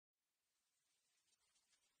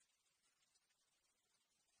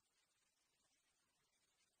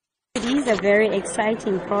a very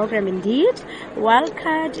exciting program indeed. Wild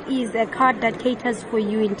Card is a card that caters for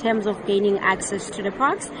you in terms of gaining access to the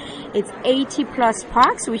parks. It's 80 plus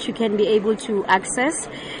parks which you can be able to access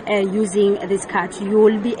using this card. You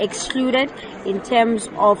will be excluded in terms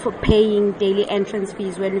of paying daily entrance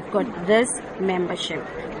fees when you've got this membership.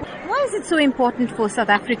 Why is it so important for South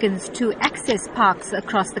Africans to access parks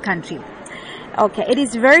across the country? Okay, it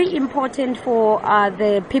is very important for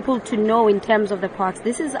the people to know in terms of the parks.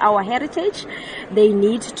 This is our heritage. They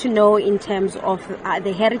need to know in terms of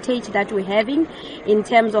the heritage that we're having, in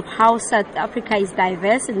terms of how South Africa is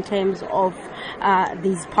diverse in terms of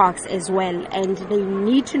these parks as well. And they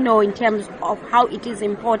need to know in terms of how it is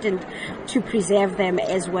important to preserve them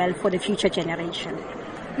as well for the future generation.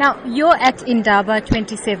 Now, you're at Indaba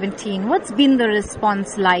 2017. What's been the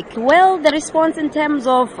response like? Well, the response in terms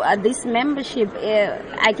of this membership,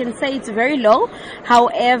 I can say it's very low.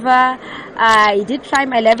 However, I did try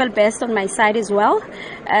my level best on my side as well.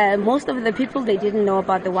 Most of the people, they didn't know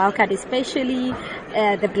about the wildcard, especially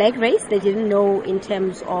the black race. They didn't know in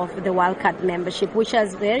terms of the wildcard membership, which I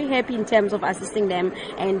was very happy in terms of assisting them,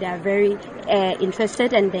 and they're very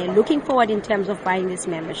interested, and they're looking forward in terms of buying this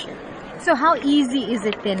membership. So how easy is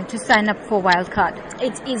it then to sign up for Wildcard?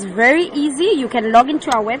 It is very easy. You can log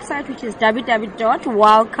into our website, which is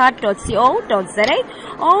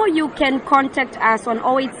www.wildcard.co.za, or you can contact us on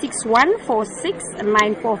 0861 46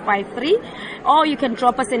 9453, or you can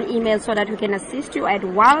drop us an email so that we can assist you at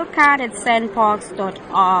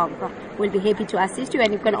wildcard@SANParks.org. We'll be happy to assist you,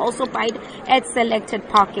 and you can also buy it at selected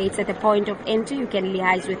park gates at the point of entry. You can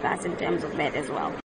liaise with us in terms of that as well.